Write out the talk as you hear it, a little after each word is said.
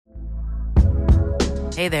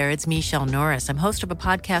Hey there, it's Michelle Norris. I'm host of a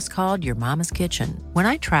podcast called Your Mama's Kitchen. When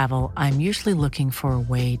I travel, I'm usually looking for a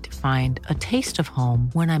way to find a taste of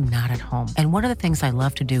home when I'm not at home. And one of the things I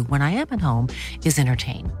love to do when I am at home is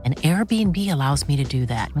entertain. And Airbnb allows me to do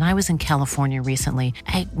that. When I was in California recently,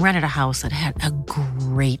 I rented a house that had a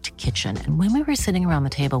great kitchen. And when we were sitting around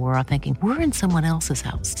the table, we were all thinking, we're in someone else's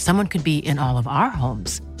house. Someone could be in all of our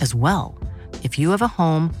homes as well. If you have a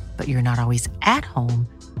home, but you're not always at home,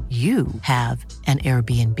 you have an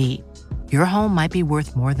Airbnb. Your home might be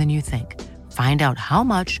worth more than you think. Find out how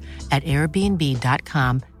much at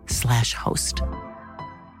airbnb.com/host.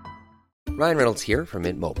 Ryan Reynolds here from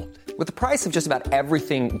Mint Mobile. With the price of just about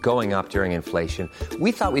everything going up during inflation,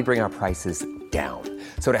 we thought we'd bring our prices down.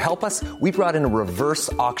 So to help us, we brought in a reverse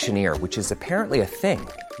auctioneer, which is apparently a thing.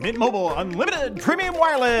 Mint Mobile Unlimited Premium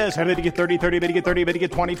Wireless. How to get 30, 30, bit to get 30, bit to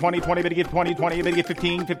get 20, 20, 20, bit to get 20, 20, bit to get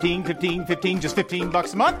 15, 15, 15, 15, just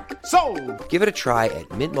 $15 a month? Sold! Give it a try at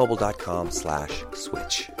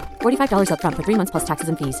mintmobile.com/switch. $45 up front for 3 months plus taxes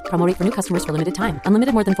and fees. Promo rate for new customers for limited time.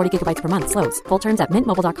 Unlimited more than 40 gigabytes per month. Slows full terms at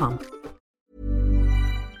mintmobile.com.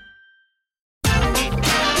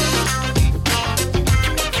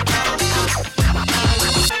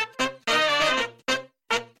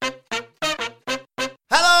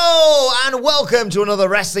 And welcome to another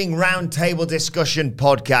Wrestling Roundtable Discussion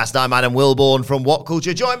podcast. I'm Adam Wilborn from What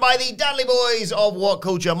Culture, joined by the Dudley Boys of What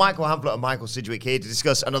Culture, Michael Hamflett and Michael Sidgwick, here to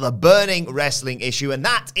discuss another burning wrestling issue, and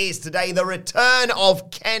that is today the return of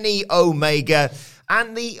Kenny Omega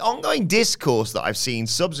and the ongoing discourse that I've seen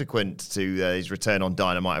subsequent to his return on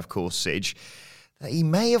Dynamite, of course, Sidge, that he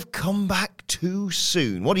may have come back too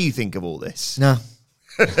soon. What do you think of all this? No.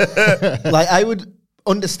 I would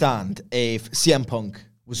understand if CM Punk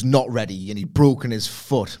was not ready and he'd broken his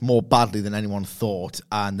foot more badly than anyone thought,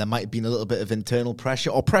 and there might have been a little bit of internal pressure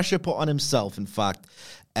or pressure put on himself, in fact,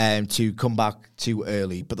 to come back too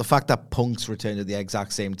early. But the fact that Punk's returned at the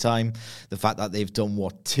exact same time, the fact that they've done,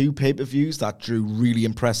 2 pay-per-views that drew really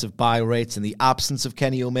impressive buy rates in the absence of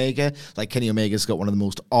Kenny Omega. Like, Kenny Omega's got one of the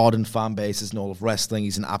most ardent fan bases in all of wrestling.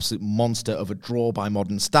 He's an absolute monster of a draw by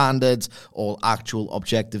modern standards. All actual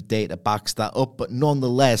objective data backs that up. But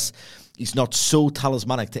nonetheless, he's not so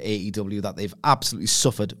talismanic to AEW that they've absolutely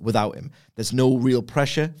suffered without him. There's no real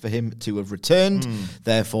pressure for him to have returned.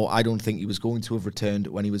 Therefore, I don't think he was going to have returned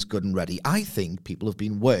when he was good and ready. I think people have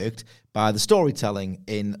been worked by the storytelling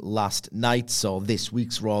in last night's, or this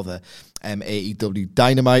week's rather, AEW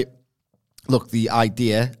Dynamite. Look, the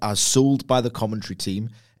idea, as sold by the commentary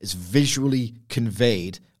team, is visually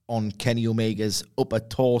conveyed on Kenny Omega's upper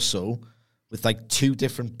torso, with 2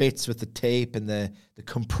 different bits with the tape and the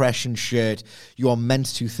compression shirt. You are meant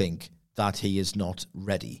to think that he is not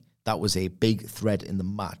ready. That was a big thread in the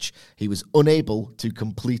match. He was unable to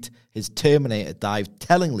complete his Terminator dive,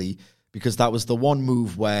 tellingly, because that was the one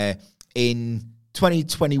move where in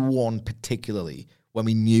 2021 particularly, when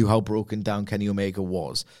we knew how broken down Kenny Omega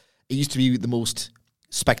was, it used to be the most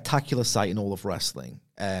spectacular sight in all of wrestling.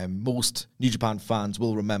 Most New Japan fans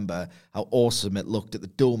will remember how awesome it looked at the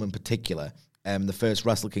Dome in particular, the first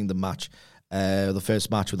Wrestle Kingdom match, the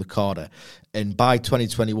first match with Okada. And by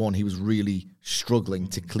 2021, he was really struggling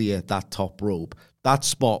to clear that top rope. That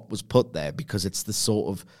spot was put there because it's the sort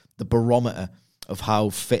of the barometer of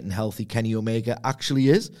how fit and healthy Kenny Omega actually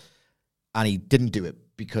is. And he didn't do it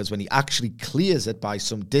because when he actually clears it by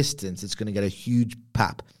some distance, it's going to get a huge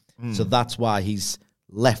pap. So that's why he's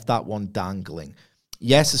left that one dangling.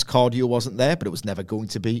 Yes, his cardio wasn't there, but it was never going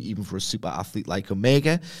to be, even for a super athlete like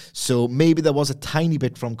Omega. So maybe there was a tiny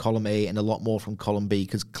bit from column A and a lot more from column B,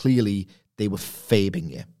 because clearly they were fabing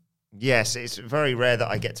you. Yes, it's very rare that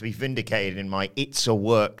I get to be vindicated in my "it's a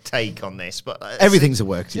work" take on this, but everything's a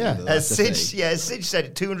work to you. As Sidge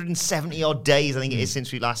said, 270 odd days, I think it is,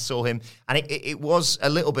 since we last saw him, and it was a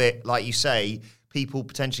little bit like you say, people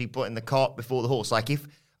potentially putting the cart before the horse. Like, if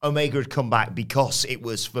Omega had come back because it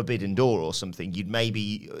was Forbidden Door or something, you'd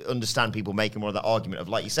maybe understand people making more of that argument of,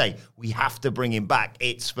 like you say, we have to bring him back,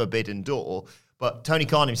 it's Forbidden Door. But Tony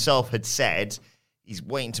Khan himself had said he's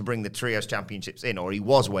waiting to bring the Trios Championships in, or he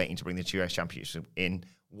was waiting to bring the Trios Championships in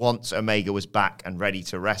once Omega was back and ready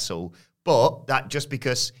to wrestle. But that just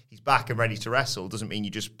because he's back and ready to wrestle doesn't mean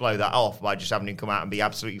you just blow that off by just having him come out and be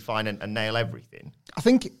absolutely fine and nail everything. I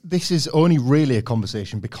think this is only really a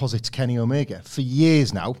conversation because it's Kenny Omega for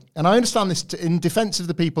years now. And I understand this in defense of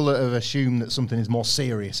the people that have assumed that something is more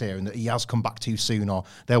serious here and that he has come back too soon or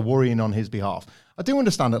they're worrying on his behalf. I do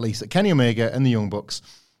understand at least that Kenny Omega and the Young Bucks,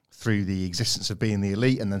 through the existence of being the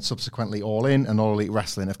Elite and then subsequently All In and All Elite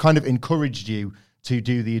Wrestling, have kind of encouraged you to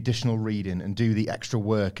do the additional reading and do the extra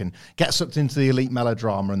work and get sucked into the elite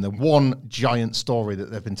melodrama and the one giant story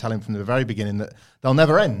that they've been telling from the very beginning that they'll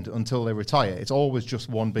never end until they retire. It's always just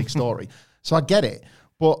one big story. So I get it,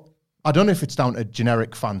 but I don't know if it's down to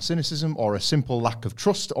generic fan cynicism or a simple lack of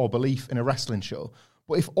trust or belief in a wrestling show.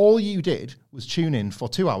 But if all you did was tune in for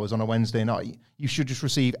 2 hours on a Wednesday night, you should just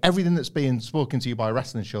receive everything that's being spoken to you by a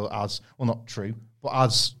wrestling show as, well, not true, but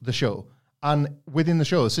as the show. And within the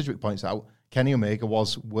show, as Sidgwick points out, Kenny Omega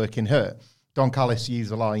was working hurt. Don Callis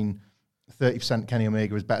used the line, 30% Kenny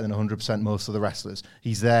Omega is better than 100% most of the wrestlers.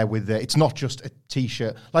 He's there with the, it's not just a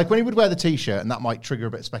T-shirt. Like when he would wear the T-shirt, and that might trigger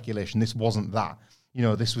a bit of speculation, this wasn't that. You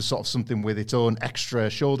know, this was sort of something with its own extra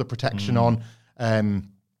shoulder protection on.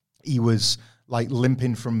 He was like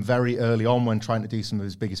limping from very early on when trying to do some of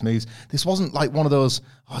his biggest moves. This wasn't like one of those,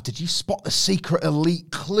 oh, did you spot the secret elite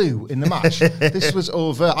clue in the match? This was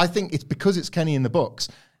over. I think it's because it's Kenny in the books.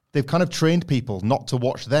 They've kind of trained people not to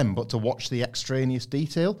watch them, but to watch the extraneous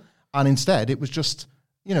detail. And instead, it was just,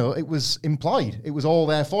 you know, it was implied. It was all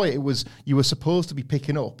there for you. It was, you were supposed to be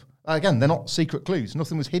picking up. Again, they're not secret clues.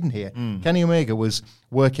 Nothing was hidden here. Kenny Omega was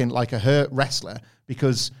working like a hurt wrestler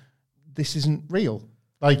because this isn't real.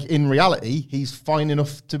 Like, in reality, he's fine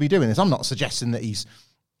enough to be doing this. I'm not suggesting that he's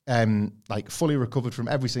like fully recovered from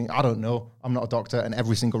everything. I don't know. I'm not a doctor, and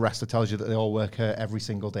every single wrestler tells you that they all work hurt every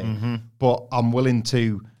single day. But I'm willing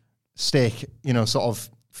to stake, you know, sort of,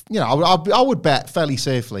 you know, I would bet fairly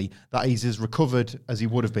safely that he's as recovered as he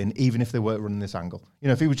would have been, even if they weren't running this angle. You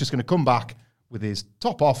know, if he was just going to come back with his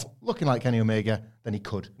top off, looking like Kenny Omega, then he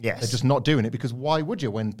could. Yes. They're just not doing it because why would you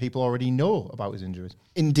when people already know about his injuries?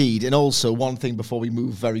 Indeed. And also, one thing before we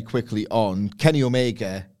move very quickly on, Kenny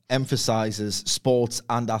Omega emphasizes sports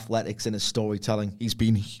and athletics in his storytelling.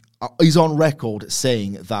 He's on record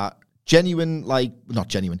saying that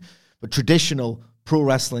traditional pro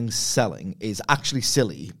wrestling selling is actually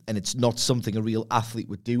silly and it's not something a real athlete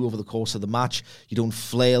would do over the course of the match. You don't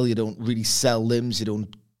flail, you don't really sell limbs, you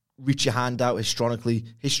don't reach your hand out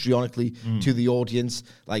histrionically to the audience.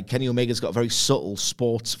 Like, Kenny Omega's got a very subtle,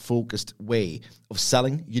 sports-focused way of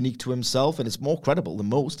selling, unique to himself, and it's more credible than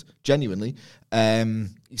most, genuinely.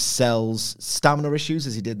 He sells stamina issues,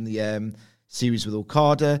 as he did in the series with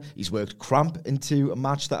Okada. He's worked cramp into a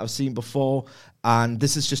match that I've seen before, and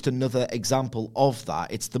this is just another example of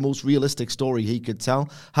that. It's the most realistic story he could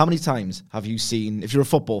tell. How many times have you seen, if you're a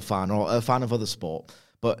football fan or a fan of other sport,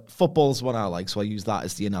 but football's one I like, so I use that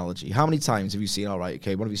as the analogy. How many times have you seen, all right,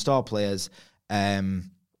 okay, one of your star players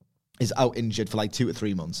is out injured for like 2 or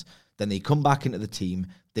 3 months. Then they come back into the team,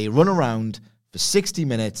 they run around for 60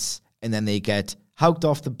 minutes, and then they get howked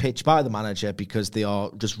off the pitch by the manager because they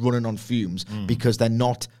are just running on fumes because they're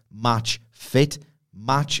not match fit.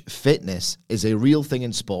 Match fitness is a real thing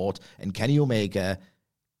in sport, and Kenny Omega,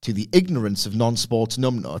 to the ignorance of non-sports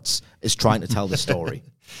numbnuts, is trying to tell the story.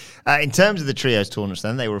 In terms of the trios tournaments,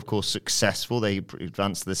 then, they were, of course, successful. They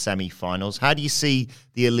advanced to the semi-finals. How do you see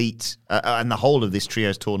the elite and the whole of this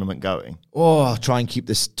trios tournament going? Oh, I'll try and keep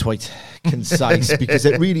this quite concise because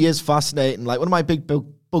it really is fascinating. Like, one of my big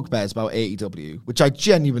bugbears about AEW, which I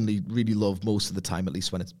genuinely really love most of the time, at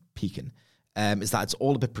least when it's peaking, is that it's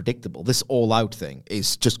all a bit predictable. This all-out thing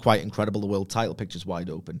is just quite incredible. The world title picture's wide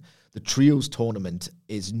open. The trios tournament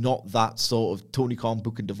is not that sort of Tony Khan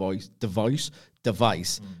booking device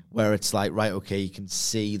where it's like, right, okay, you can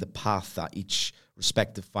see the path that each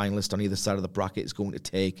respective finalist on either side of the bracket is going to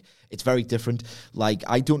take. It's very different. Like,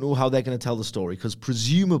 I don't know how they're going to tell the story because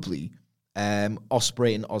presumably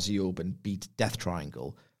Ospreay and Aussie Open beat Death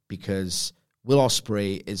Triangle because Will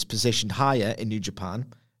Ospreay is positioned higher in New Japan,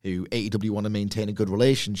 who AEW want to maintain a good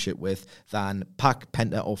relationship with, than Pac,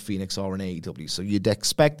 Penta, or Phoenix are in AEW. So you'd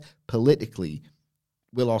expect politically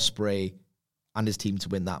Will Ospreay and his team to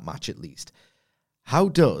win that match at least. How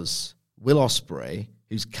does Will Ospreay,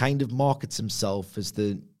 who's kind of markets himself as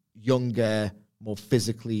the younger, more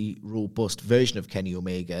physically robust version of Kenny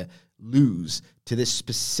Omega, lose to this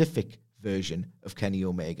specific version of Kenny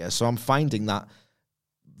Omega? So I'm finding that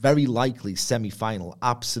very likely semi-final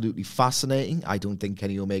absolutely fascinating. I don't think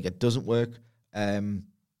Kenny Omega doesn't work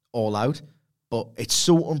all out, but it's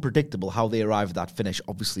so unpredictable how they arrive at that finish.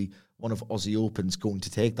 Obviously, one of Aussie Open's going to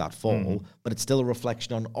take that fall, but it's still a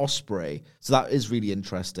reflection on Ospreay. So that is really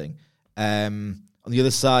interesting. On the other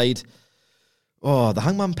side, the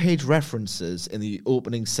Hangman Page references in the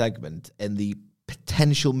opening segment and the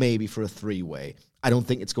potential maybe for a three-way. I don't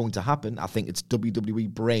think it's going to happen. I think it's WWE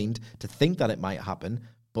brained to think that it might happen,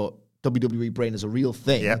 but WWE brain is a real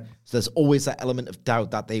thing. Yep. So there's always that element of doubt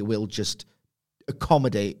that they will just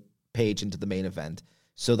accommodate Page into the main event.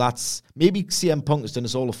 So that's, maybe CM Punk has done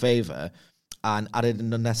us all a favor and added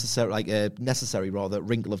an necessary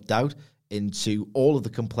wrinkle of doubt into all of the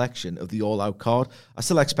complexion of the All Out card. I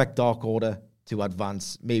still expect Dark Order to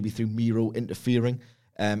advance, maybe through Miro interfering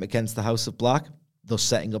against the House of Black, thus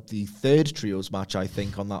setting up the third trios match, I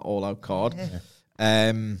think, on that All Out card.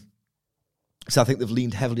 So I think they've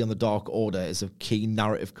leaned heavily on the Dark Order as a key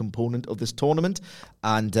narrative component of this tournament.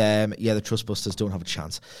 And the Trustbusters don't have a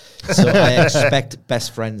chance. So I expect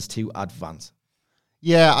Best Friends to advance.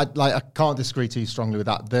 Yeah, I can't disagree too strongly with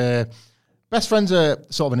that. The Best Friends are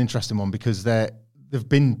sort of an interesting one because they've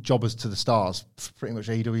been jobbers to the stars for pretty much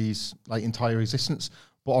AEW's entire existence.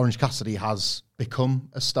 But Orange Cassidy has become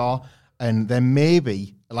a star. And there may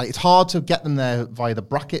be, it's hard to get them there via the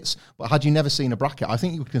brackets, but had you never seen a bracket, I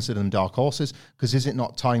think you would consider them dark horses, because is it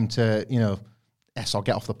not time to, or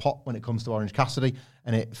get off the pot when it comes to Orange Cassidy?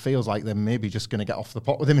 And it feels like they're maybe just going to get off the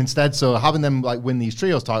pot with him instead. So having them win these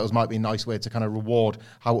trios titles might be a nice way to kind of reward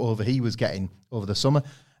how over he was getting over the summer.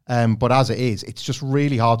 But as it is, it's just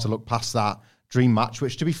really hard to look past that dream match,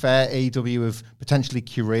 which, to be fair, AEW have potentially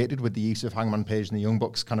curated with the use of Hangman Page and the Young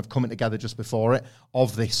Bucks kind of coming together just before it,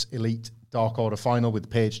 of this elite Dark Order final with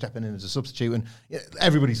Page stepping in as a substitute. And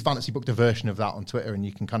everybody's fantasy booked a version of that on Twitter, and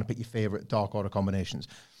you can kind of pick your favourite Dark Order combinations.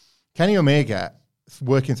 Kenny Omega,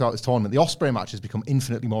 working throughout this tournament, the Ospreay match has become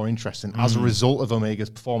infinitely more interesting as a result of Omega's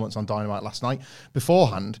performance on Dynamite last night.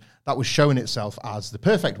 Beforehand, that was showing itself as the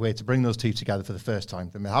perfect way to bring those two together for the first time.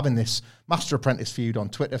 They've been having this Master-Apprentice feud on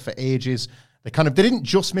Twitter for ages. They didn't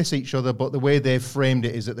just miss each other, but the way they've framed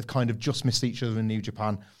it is that they've kind of just missed each other in New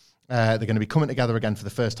Japan. They're going to be coming together again for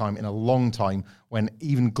the first time in a long time, when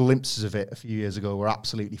even glimpses of it a few years ago were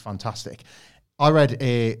absolutely fantastic. I read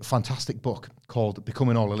a fantastic book called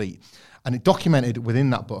Becoming All Elite, and it documented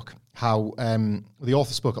within that book how the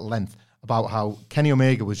author spoke at length about how Kenny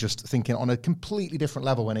Omega was just thinking on a completely different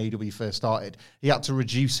level when AEW first started. He had to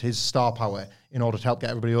reduce his star power in order to help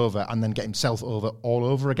get everybody over and then get himself over all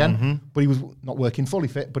over again. But he was not working fully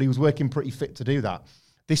fit, but he was working pretty fit to do that.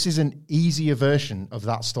 This is an easier version of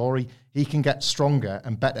that story. He can get stronger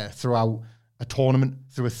and better throughout a tournament,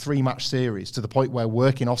 through a 3-match series, to the point where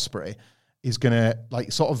working Ospreay is going to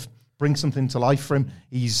sort of bring something to life for him.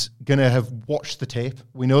 He's going to have watched the tape.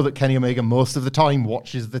 We know that Kenny Omega most of the time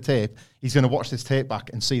watches the tape. He's going to watch this tape back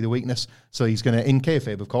and see the weakness. So he's going to, in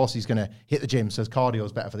kayfabe, of course, he's going to hit the gym, says cardio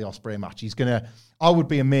is better for the Ospreay match. He's going to, I would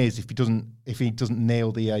be amazed if he doesn't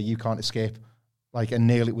nail the You Can't Escape, and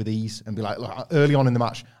nail it with ease and be like, look, early on in the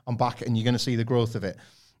match, I'm back, and you're going to see the growth of it.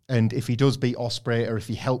 And if he does beat Ospreay, or if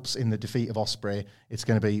he helps in the defeat of Ospreay, it's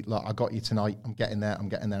going to be, look, I got you tonight. I'm getting there.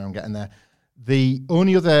 The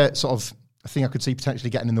only other sort of thing I could see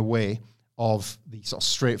potentially getting in the way of the sort of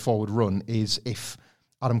straightforward run is if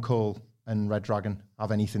Adam Cole and Red Dragon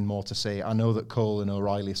have anything more to say. I know that Cole and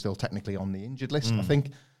O'Reilly are still technically on the injured list, I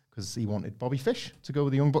think, because he wanted Bobby Fish to go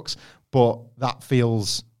with the Young Bucks. But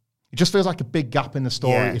it just feels like a big gap in the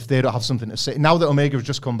story if they don't have something to say. Now that Omega has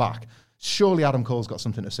just come back, surely Adam Cole's got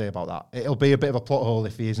something to say about that. It'll be a bit of a plot hole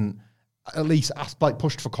if he isn't at least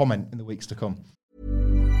pushed for comment in the weeks to come.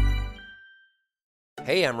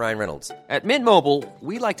 Hey, I'm Ryan Reynolds. At Mint Mobile,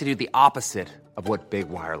 we like to do the opposite of what Big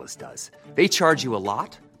Wireless does. They charge you a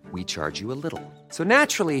lot, we charge you a little. So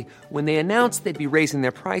naturally, when they announced they'd be raising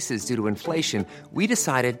their prices due to inflation, we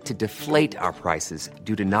decided to deflate our prices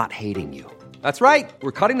due to not hating you. That's right.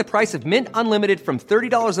 We're cutting the price of Mint Unlimited from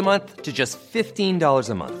 $30 a month to just $15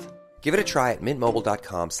 a month. Give it a try at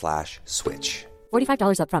mintmobile.com/switch.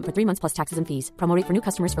 $45 up front for 3 months plus taxes and fees. Promo rate for new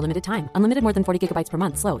customers for limited time. Unlimited more than 40 gigabytes per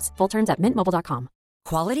month. Slows full terms at mintmobile.com.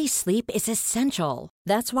 Quality sleep is essential.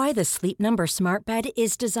 That's why the Sleep Number Smart Bed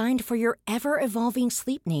is designed for your ever-evolving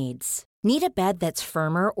sleep needs. Need a bed that's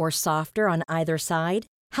firmer or softer on either side?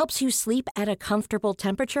 Helps you sleep at a comfortable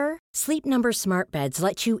temperature? Sleep Number Smart Beds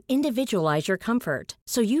let you individualize your comfort,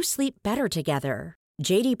 so you sleep better together.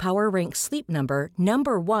 J.D. Power ranks Sleep Number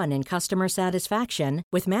number 1 in customer satisfaction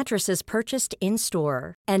with mattresses purchased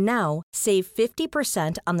in-store. And now, save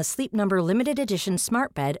 50% on the Sleep Number Limited Edition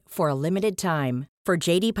Smart Bed for a limited time. For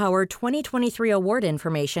J.D. Power 2023 award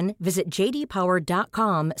information, visit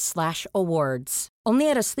jdpower.com/awards. Only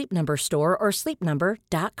at a Sleep Number store or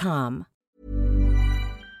sleepnumber.com.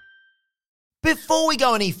 Before we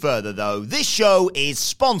go any further, though, this show is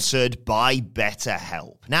sponsored by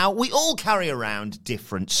BetterHelp. Now, we all carry around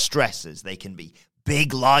different stressors. They can be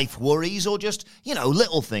big life worries or just,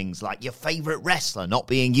 little things like your favorite wrestler not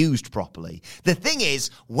being used properly. The thing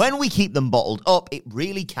is, when we keep them bottled up, it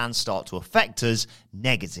really can start to affect us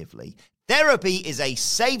negatively. Therapy is a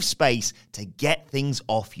safe space to get things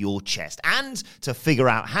off your chest and to figure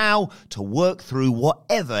out how to work through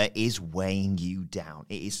whatever is weighing you down.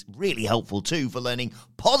 It is really helpful too for learning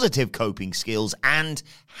positive coping skills and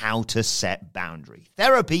how to set boundaries.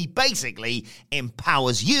 Therapy basically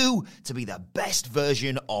empowers you to be the best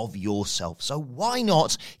version of yourself. So why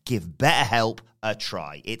not give BetterHelp a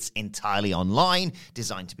try? It's entirely online,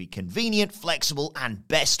 designed to be convenient, flexible, and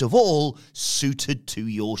best of all, suited to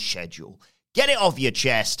your schedule. Get it off your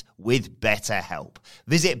chest with BetterHelp.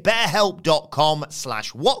 Visit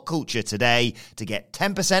betterhelp.com/whatculture today to get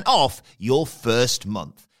 10% off your first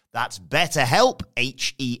month. That's BetterHelp,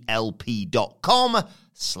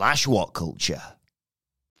 HELP.com/whatculture.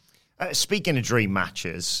 Speaking of dream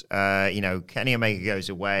matches, Kenny Omega goes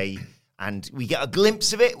away, and we get a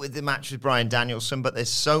glimpse of it with the match with Bryan Danielson, but there's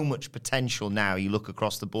so much potential now. You look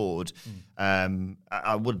across the board.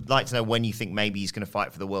 I would like to know when you think maybe he's going to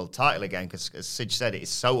fight for the world title again, because as Sid said, it is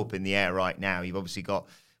so up in the air right now. You've obviously got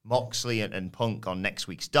Moxley and Punk on next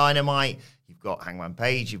week's Dynamite. You've got Hangman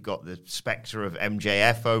Page. You've got the spectre of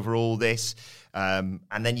MJF over all this. And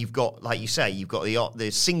then you've got, like you say, you've got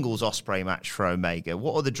the singles Ospreay match for Omega.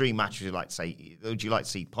 What are the dream matches you'd like to say? Would you like to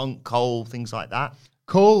see Punk, Cole, things like that?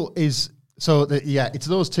 Cole is... it's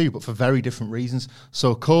those two, but for very different reasons.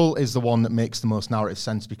 So Cole is the one that makes the most narrative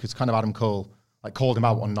sense because kind of Adam Cole called him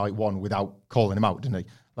out on night one without calling him out, didn't he?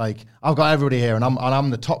 I've got everybody here and I'm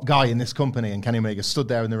the top guy in this company, and Kenny Omega stood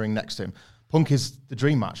there in the ring next to him. Punk is the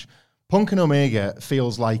dream match. Punk and Omega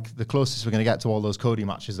feels like the closest we're going to get to all those Cody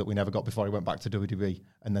matches that we never got before he went back to WWE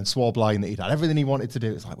and then swore blind that he'd had everything he wanted to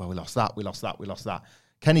do. It's we lost that.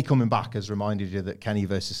 Kenny coming back has reminded you that Kenny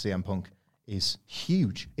versus CM Punk is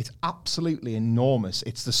huge. It's absolutely enormous.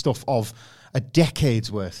 It's the stuff of a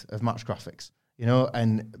decade's worth of match graphics,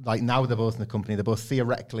 and now they're both in the company. They're both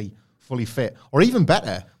theoretically fully fit, or even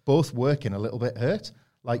better, both working a little bit hurt.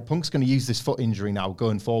 Punk's going to use this foot injury now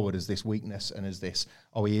going forward as this weakness and as this,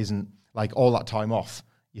 he isn't, all that time off.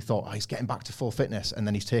 You thought, he's getting back to full fitness, and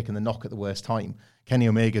then he's taken the knock at the worst time. Kenny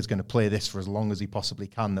Omega's going to play this for as long as he possibly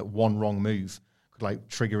can, that one wrong move could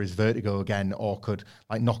trigger his vertigo again, or could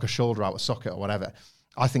knock a shoulder out of socket or whatever.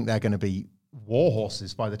 I think they're going to be war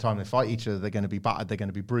horses by the time they fight each other. They're going to be battered, they're going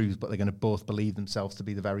to be bruised, but they're going to both believe themselves to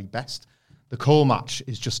be the very best. The Cole match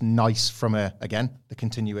is just nice from the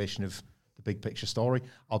continuation of the big picture story.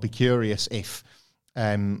 I'll be curious if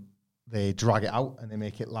they drag it out and they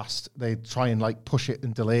make it last. They try and push it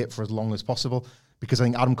and delay it for as long as possible, because I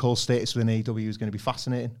think Adam Cole's status within AEW is going to be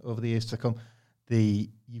fascinating over the years to come. You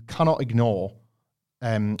cannot ignore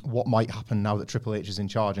what might happen now that Triple H is in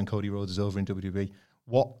charge and Cody Rhodes is over in WWE.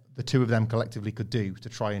 What the two of them collectively could do to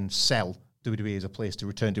try and sell WWE as a place to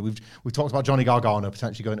return to. We've talked about Johnny Gargano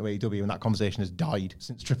potentially going to AEW, and that conversation has died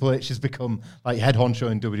since Triple H has become head honcho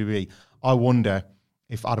in WWE. I wonder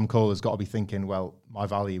if Adam Cole has got to be thinking, well, my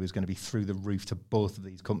value is going to be through the roof to both of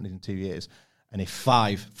these companies in 2 years. And if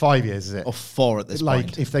 5 years is it? Or 4 at this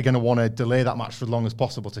point. If they're going to want to delay that match for as long as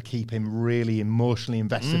possible to keep him really emotionally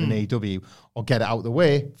invested in AEW, or get it out of the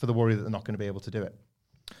way for the worry that they're not going to be able to do it.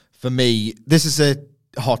 For me, this is a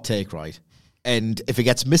hot take, right? And if it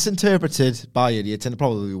gets misinterpreted by idiots, and it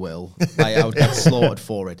probably will, I would get slaughtered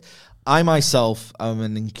for it. I myself am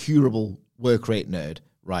an incurable work rate nerd,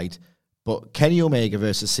 right? But Kenny Omega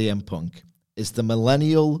versus CM Punk is the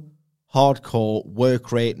millennial hardcore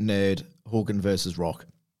work rate nerd Hogan versus Rock.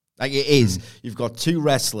 It is. You've got two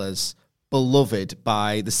wrestlers beloved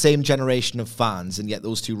by the same generation of fans, and yet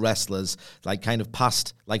those two wrestlers kind of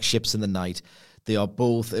passed like ships in the night. They are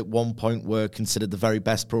both at one point were considered the very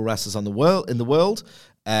best pro wrestlers in the world.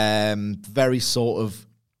 Very sort of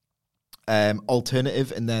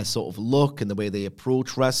alternative in their sort of look and the way they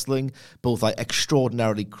approach wrestling. Both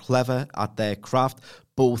extraordinarily clever at their craft.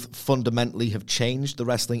 Both fundamentally have changed the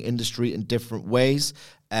wrestling industry in different ways.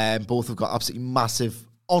 Both have got absolutely massive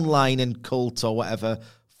online and cult or whatever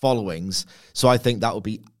followings. So I think that would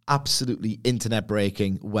be absolutely internet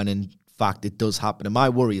breaking when in fact it does happen. And my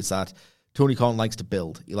worry is that Tony Khan likes to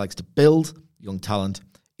build. He likes to build young talent.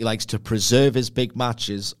 He likes to preserve his big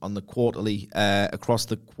matches on the quarterly, across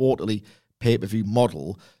the quarterly pay-per-view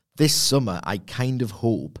model. This summer, I kind of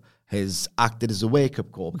hope has acted as a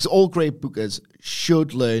wake-up call, because all great bookers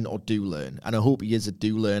should learn or do learn, and I hope he is a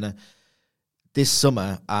do learner. This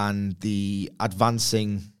summer and the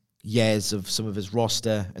advancing years of some of his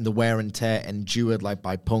roster and the wear and tear endured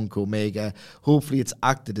by Punk, Omega, hopefully it's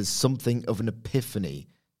acted as something of an epiphany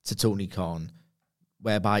to Tony Khan,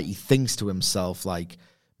 whereby he thinks to himself,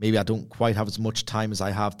 maybe I don't quite have as much time as I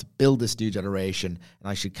have to build this new generation, and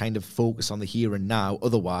I should kind of focus on the here and now.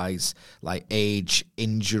 Otherwise, age,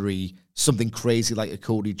 injury, something crazy like a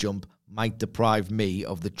Cody jump might deprive me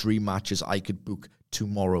of the dream matches I could book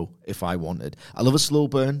tomorrow if I wanted. I love a slow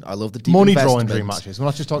burn. I love the deep money drawing investment. dream matches. We're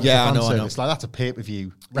not just talking Yeah, about I fan know. service. Like, that's a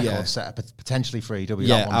pay-per-view record setup, potentially for AEW.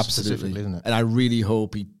 Yeah, that one absolutely. specifically, isn't it? And I really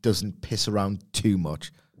hope he doesn't piss around too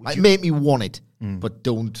much. Like, make me want it, but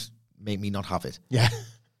don't make me not have it. Yeah.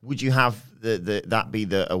 Would you have that be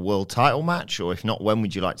a world title match? Or if not, when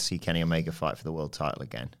would you like to see Kenny Omega fight for the world title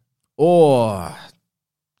again? Or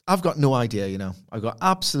I've got no idea, you know. I've got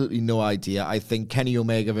absolutely no idea. I think Kenny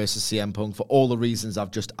Omega versus CM Punk, for all the reasons I've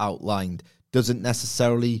just outlined, doesn't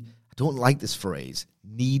necessarily, I don't like this phrase,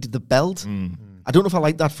 need the belt. I don't know if I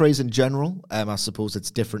like that phrase in general. I suppose it's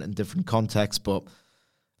different in different contexts, but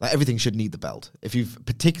like, everything should need the belt. If you've,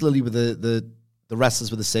 particularly with the wrestlers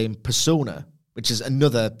with the same persona, which is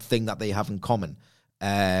another thing that they have in common,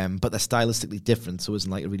 but they're stylistically different, so it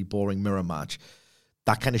isn't like a really boring mirror match.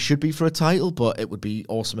 That kind of should be for a title, but it would be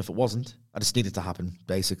awesome if it wasn't. I just need it to happen,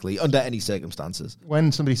 basically, under any circumstances.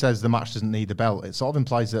 When somebody says the match doesn't need the belt, it sort of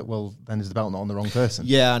implies that, well, then is the belt not on the wrong person?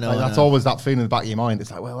 Yeah, I know. Like, that's always that feeling in the back of your mind. It's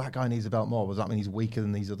like, well, that guy needs the belt more. Does that mean he's weaker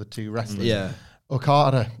than these other two wrestlers? Yeah.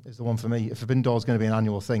 Okada is the one for me. If Forbidden Door is going to be an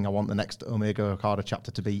annual thing, I want the next Omega Okada chapter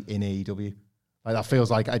to be in AEW. Like, that feels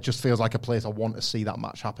like, it just feels like a place I want to see that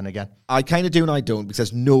match happen again. I kind of do and I don't, because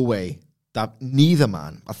there's no way that neither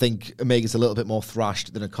man, I think Omega's a little bit more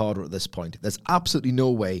thrashed than Okada at this point. There's absolutely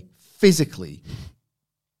no way, physically,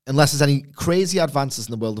 unless there's any crazy advances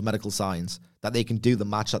in the world of medical science, that they can do the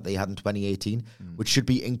match that they had in 2018, which should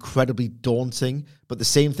be incredibly daunting. But the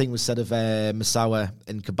same thing was said of Misawa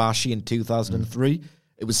and Kobashi in 2003.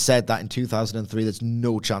 It was said that in 2003, there's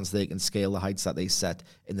no chance they can scale the heights that they set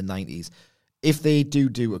in the 90s. If they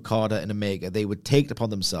do Okada and Omega, they would take it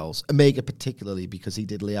upon themselves, Omega particularly, because he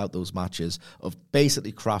did lay out those matches of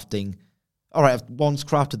basically crafting, all right, I've once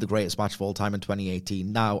crafted the greatest match of all time in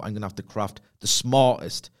 2018. Now I'm going to have to craft the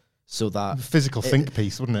smartest so that... Physical think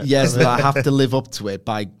piece, wouldn't it? Yes, that I have to live up to it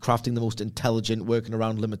by crafting the most intelligent, working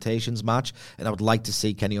around limitations match. And I would like to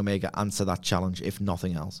see Kenny Omega answer that challenge, if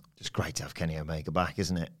nothing else. Just great to have Kenny Omega back,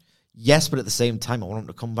 isn't it? Yes, but at the same time, I want him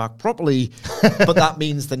to come back properly. But that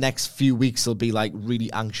means the next few weeks will be like really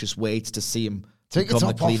anxious waits to see him become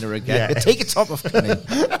the cleaner again. Yeah. Take your top off, Kenny.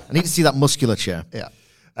 I need to see that musculature. Yeah.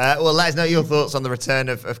 Well, let us know your thoughts on the return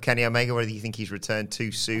of Kenny Omega, whether you think he's returned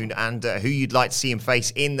too soon, and who you'd like to see him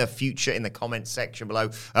face in the future in the comments section below,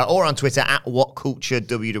 or on Twitter at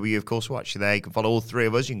WhatCultureWW. Of course, watch you there. You can follow all three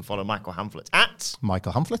of us. You can follow Michael Hamflett at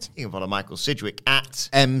Michael Hamflett. You can follow Michael Sidgwick at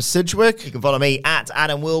Sidgwick. You can follow me at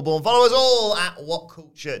Adam Wilborn. Follow us all at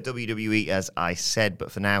WhatCultureWWE, as I said. But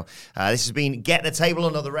for now, this has been Get the Table,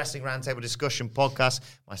 another Wrestling Roundtable discussion podcast.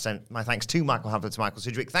 My thanks to Michael Hamflett, to Michael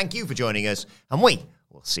Sidgwick. Thank you for joining us, and we'll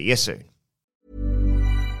see you soon.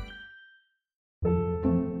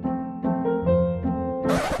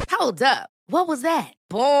 Hold up. What was that?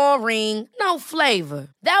 Boring. No flavor.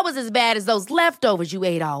 That was as bad as those leftovers you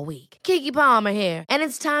ate all week. Keke Palmer here, and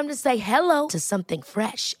it's time to say hello to something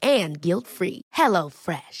fresh and guilt-free. Hello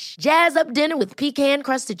Fresh. Jazz up dinner with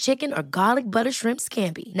pecan-crusted chicken or garlic butter shrimp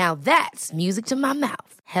scampi. Now that's music to my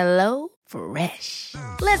mouth. Hello Fresh.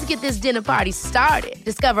 Let's get this dinner party started.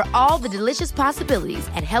 Discover all the delicious possibilities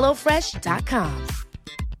at HelloFresh.com.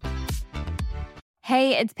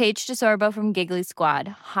 Hey, it's Paige DeSorbo from Giggly Squad.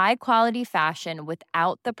 High quality fashion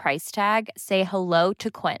without the price tag. Say hello to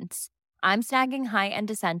Quince. I'm snagging high-end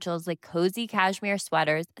essentials like cozy cashmere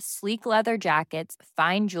sweaters, sleek leather jackets,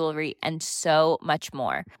 fine jewelry, and so much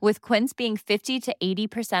more. With Quince being 50 to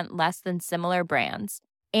 80% less than similar brands.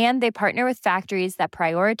 And they partner with factories that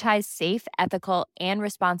prioritize safe, ethical, and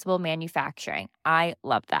responsible manufacturing. I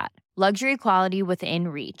love that. Luxury quality within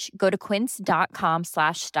reach. Go to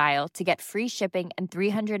quince.com/style to get free shipping and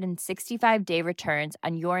 365-day returns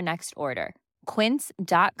on your next order.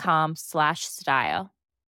 Quince.com/style.